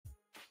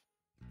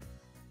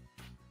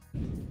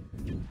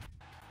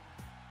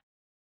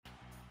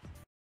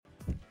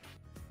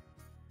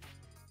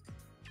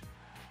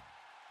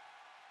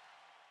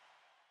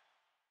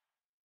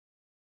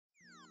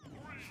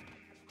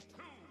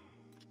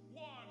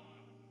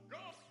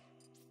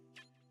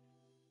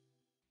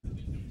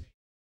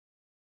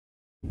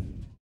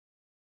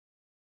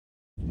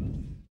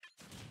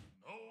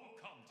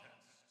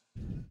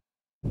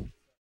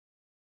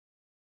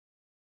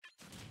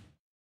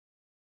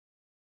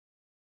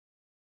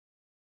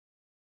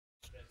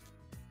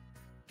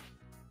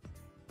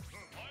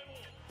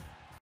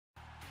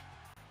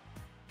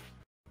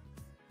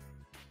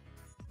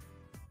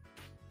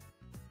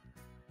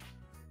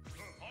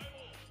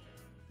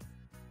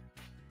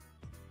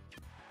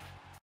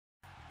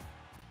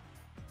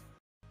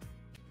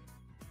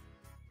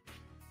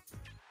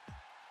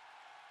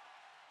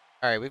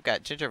Alright, we've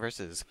got Ginger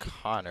versus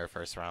Connor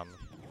first round.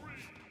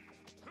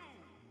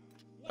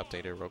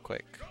 Updated real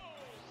quick.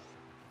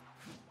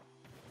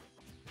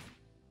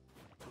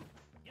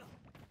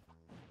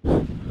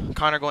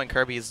 Connor going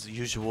Kirby's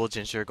usual,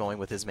 Ginger going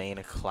with his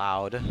main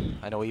Cloud.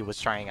 I know he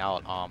was trying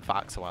out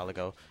Fox a while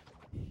ago.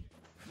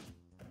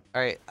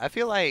 Alright, I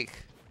feel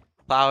like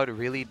Cloud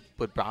really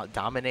would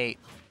dominate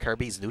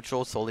Kirby's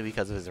neutral solely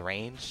because of his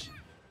range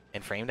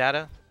and frame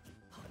data.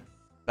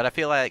 But I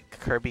feel like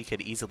Kirby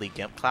could easily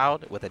gimp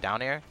Cloud with a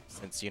down air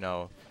since, you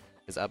know,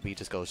 his up B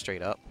just goes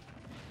straight up.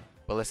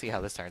 But let's see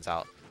how this turns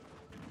out.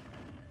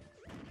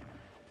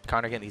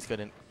 Connor getting these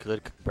good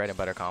bread and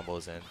butter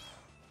combos in.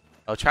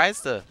 Oh, tries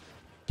to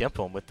gimp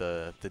him with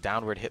the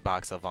downward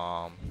hitbox of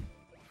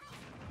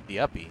the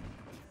up B.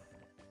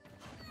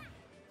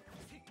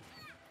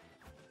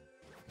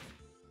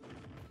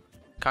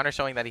 Connor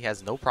showing that he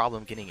has no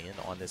problem getting in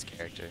on this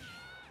character.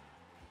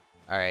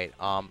 Alright,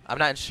 I'm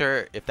not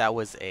sure if that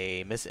was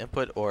a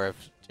misinput or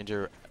if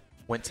Ginger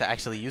went to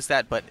actually use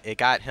that, but it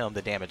got him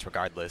the damage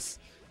regardless.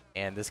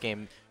 And this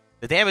game,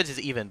 the damage is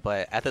even,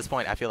 but at this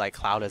point I feel like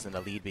Cloud is in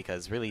the lead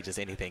because really just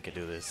anything could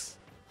do this.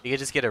 You could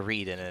just get a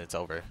read and then it's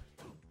over.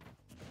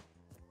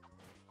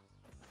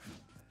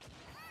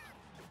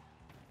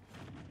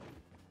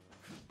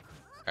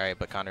 Alright,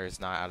 but Connor is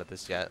not out of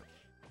this yet.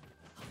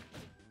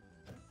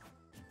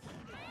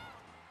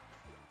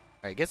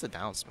 Alright, gets a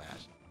down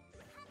smash.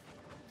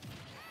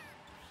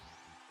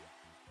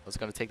 I was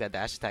going to take that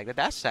dash attack. The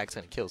dash attack's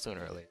going to kill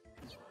sooner or later.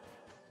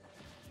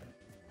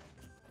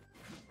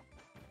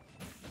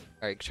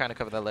 Alright, trying to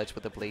cover that ledge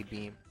with the blade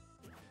beam.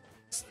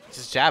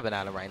 Just jabbing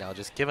at him right now.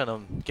 Just giving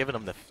him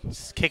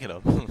just kicking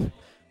him.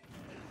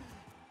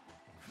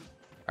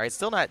 Alright,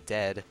 still not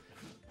dead.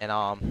 And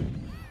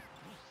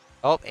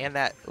oh, and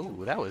that,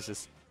 ooh, that was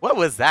just, what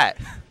was that?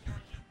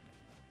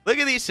 Look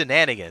at these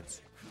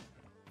shenanigans.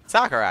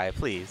 Sakurai,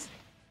 please.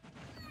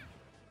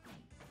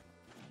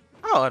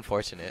 Oh,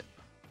 unfortunate.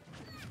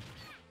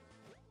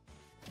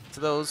 To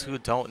those who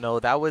don't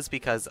know, that was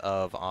because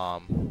of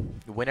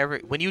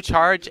when you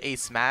charge a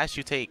smash,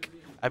 you take,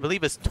 I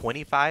believe it's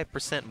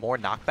 25% more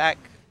knockback.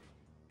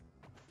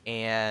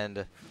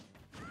 And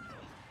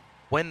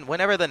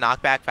whenever the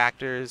knockback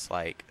factors,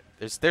 like,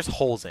 there's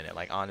holes in it.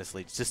 Like,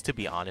 honestly, just to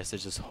be honest,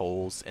 there's just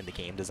holes in the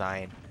game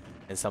design,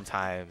 and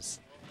sometimes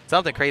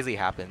something crazy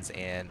happens.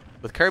 And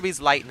with Kirby's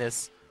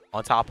lightness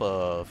on top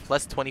of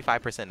plus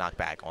 25%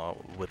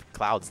 knockback with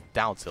Cloud's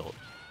down tilt,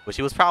 which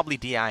he was probably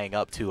DIing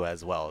up to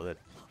as well.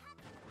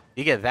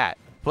 You get that,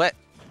 but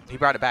he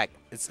brought it back.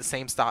 It's the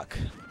same stock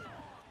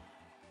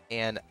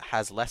and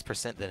has less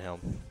percent than him.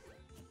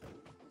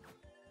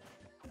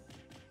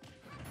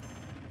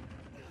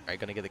 Alright,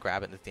 gonna get the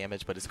grab and the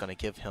damage, but it's gonna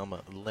give him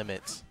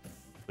limits,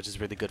 which is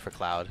really good for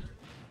Cloud.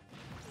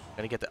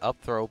 Gonna get the up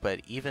throw,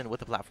 but even with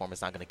the platform,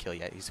 it's not gonna kill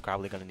yet. He's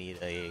probably gonna need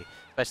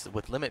especially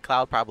with limit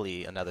Cloud,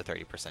 probably another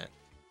 30%.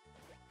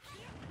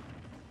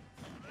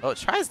 Oh, it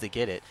tries to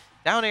get it.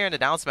 Down air and the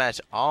down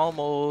smash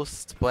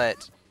almost,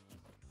 but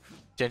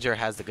Ginger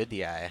has the good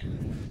DI.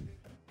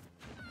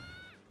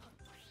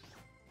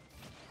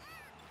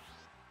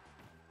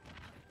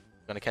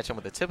 Gonna catch him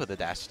with the tip of the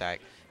dash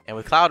attack. And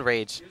with Cloud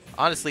Rage,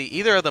 honestly,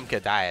 either of them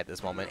could die at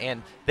this moment.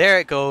 And there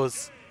it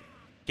goes,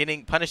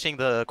 punishing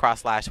the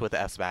cross slash with the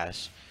F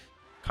smash.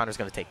 Connor's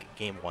gonna take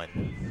game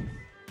 1.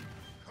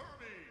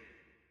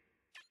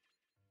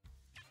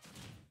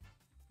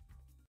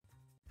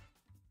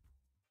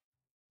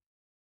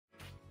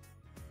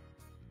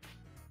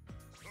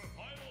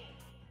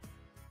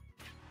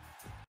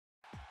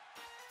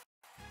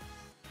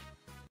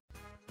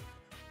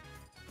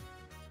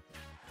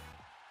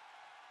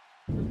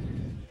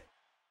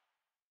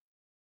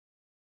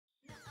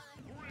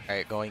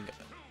 Alright, going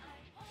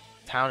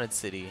town and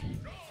city.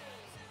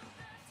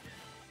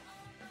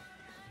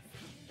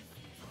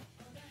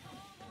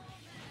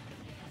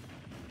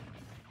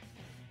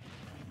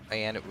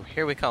 And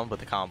here we come with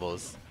the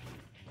combos.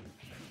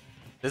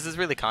 This is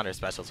really Connor's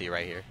specialty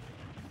right here.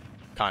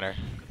 Connor.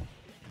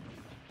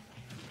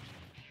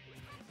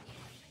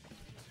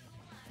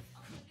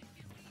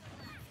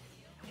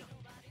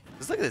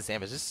 Just look at this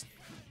damage. It's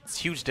a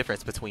huge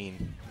difference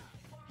between,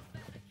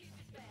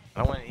 I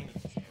don't want to,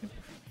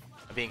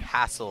 being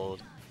hassled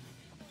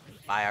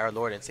by our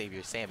Lord and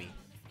Savior Sammy.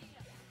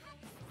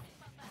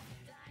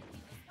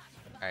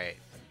 Alright.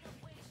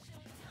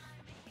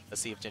 Let's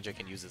see if Ginger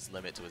can use his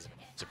limit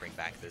to bring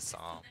back this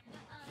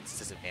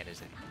disadvantage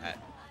that he had.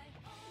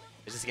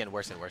 It's just getting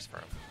worse and worse for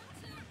him.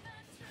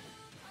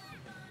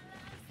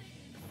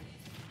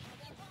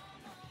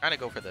 Trying to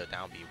go for the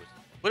down B, which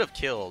would have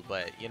killed,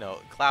 but you know,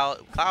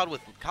 Cloud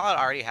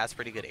already has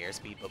pretty good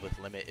airspeed, but with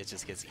limit it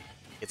just gets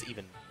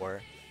even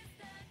more.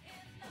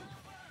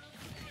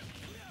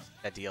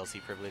 That DLC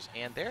privilege,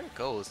 and there it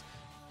goes.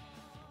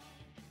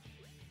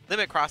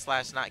 Limit cross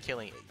slash not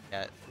killing it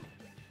yet.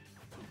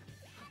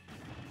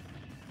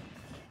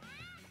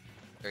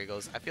 There he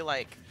goes. I feel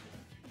like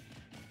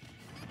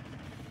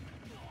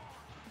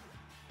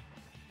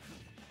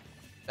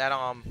that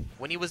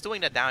when he was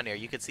doing that down air,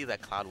 you could see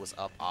that Cloud was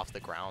up off the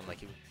ground,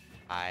 like he was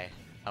high.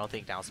 I don't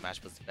think down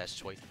smash was the best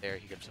choice there.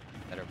 He could have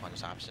a better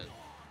punish option.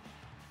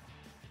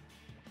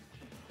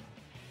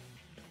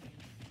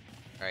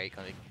 Alright,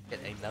 gonna get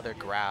another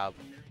grab.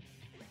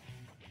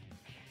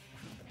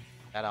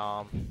 That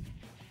up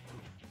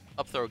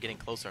throw getting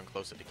closer and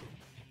closer to kill.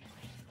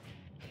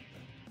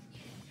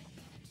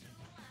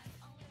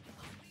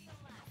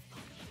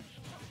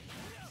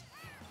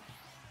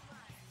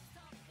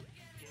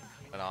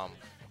 But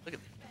look at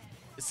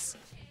this.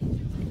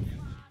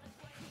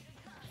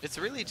 It's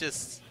really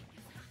just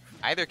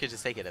either could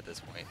just take it at this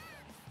point.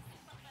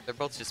 They're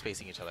both just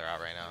spacing each other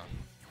out right now.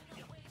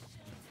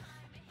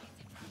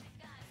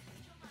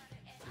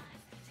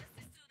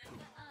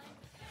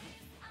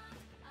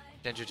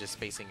 Ginger just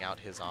spacing out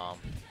his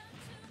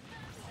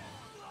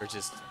or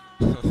just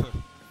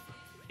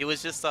he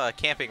was just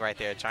camping right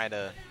there, trying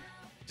to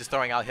just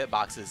throwing out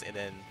hitboxes, and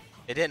then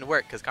it didn't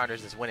work because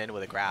Connors just went in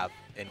with a grab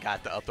and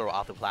got the up throw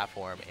off the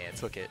platform and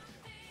took it.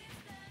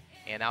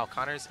 And now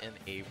Connor's in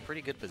a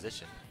pretty good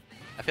position.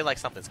 I feel like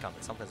something's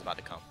coming. Something's about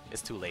to come.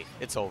 It's too late.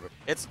 It's over.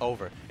 It's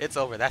over. It's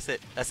over. That's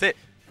it. That's it.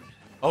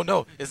 Oh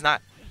no, it's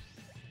not.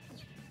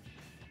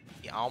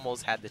 He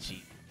almost had the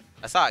cheat.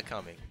 I saw it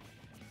coming.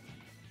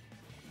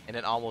 And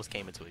it almost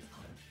came into it.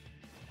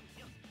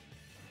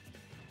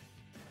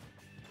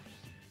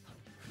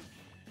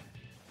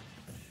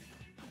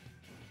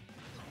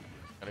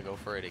 Gonna go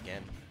for it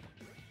again.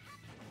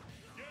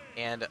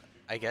 And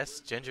I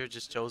guess Ginger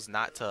just chose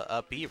not to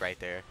up B right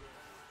there.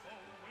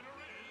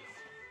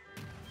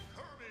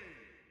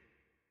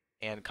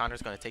 And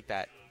Connor's gonna take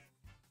that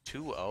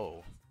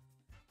 2-0.